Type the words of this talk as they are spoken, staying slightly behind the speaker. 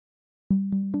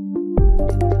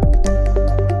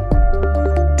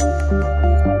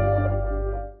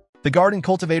The Garden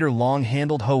Cultivator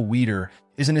long-handled hoe weeder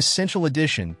is an essential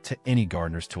addition to any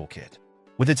gardener's toolkit.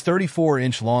 With its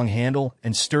 34-inch long handle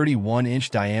and sturdy 1-inch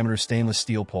diameter stainless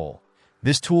steel pole,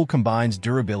 this tool combines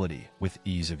durability with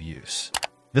ease of use.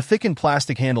 The thickened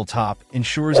plastic handle top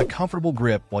ensures a comfortable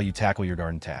grip while you tackle your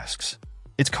garden tasks.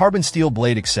 Its carbon steel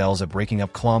blade excels at breaking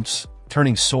up clumps,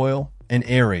 turning soil, and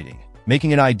aerating,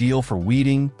 making it ideal for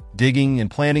weeding, digging, and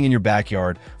planting in your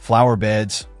backyard, flower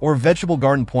beds, or vegetable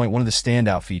garden. One of the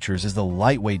standout features is the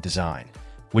lightweight design,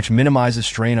 which minimizes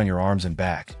strain on your arms and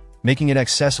back, making it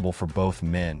accessible for both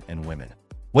men and women.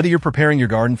 Whether you're preparing your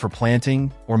garden for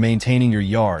planting or maintaining your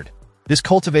yard, this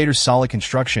cultivator's solid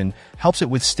construction helps it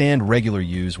withstand regular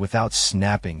use without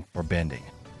snapping or bending.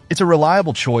 It's a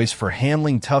reliable choice for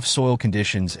handling tough soil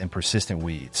conditions and persistent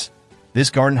weeds. This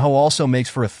garden hoe also makes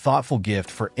for a thoughtful gift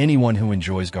for anyone who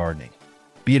enjoys gardening,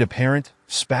 be it a parent,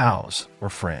 spouse, or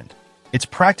friend. Its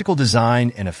practical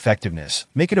design and effectiveness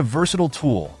make it a versatile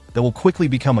tool that will quickly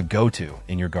become a go-to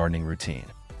in your gardening routine.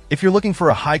 If you're looking for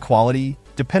a high-quality,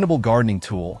 dependable gardening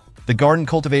tool, the Garden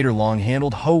Cultivator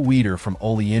long-handled hoe weeder from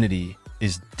Oleanity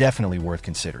is definitely worth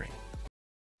considering.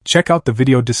 Check out the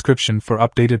video description for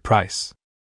updated price.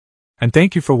 And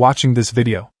thank you for watching this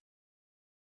video.